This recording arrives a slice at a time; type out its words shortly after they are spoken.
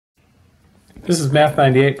This is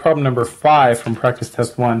Math98, problem number 5 from practice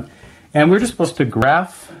test 1. And we're just supposed to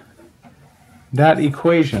graph that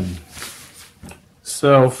equation.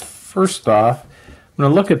 So first off, I'm going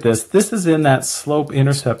to look at this. This is in that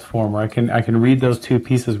slope-intercept form where I can read those two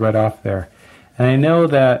pieces right off there. And I know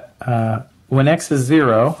that when x is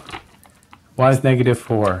 0, y is negative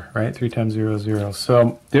 4, right? 3 times 0 is 0.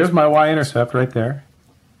 So there's my y-intercept right there.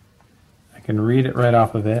 I can read it right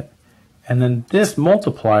off of it. And then this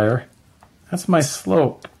multiplier, that's my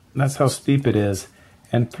slope. That's how steep it is.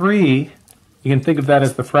 And 3, you can think of that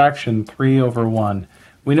as the fraction 3 over 1.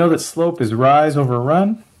 We know that slope is rise over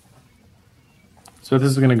run. So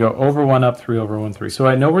this is going to go over 1 up, 3 over 1, 3. So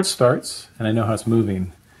I know where it starts, and I know how it's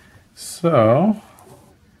moving. So,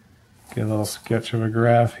 get a little sketch of a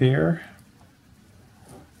graph here.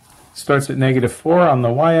 Starts at negative 4 on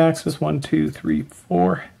the y-axis, 1, 2, 3,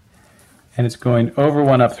 4. And it's going over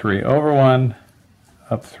 1 up 3, over 1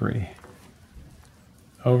 up 3.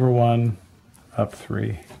 Over 1, up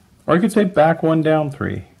 3. Or you could say back 1, down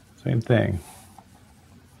 3. Same thing.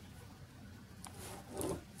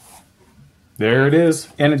 There it is.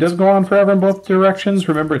 And it does go on forever in both directions.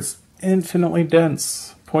 Remember, it's infinitely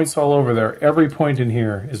dense. Points all over there. Every point in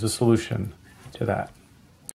here is a solution to that.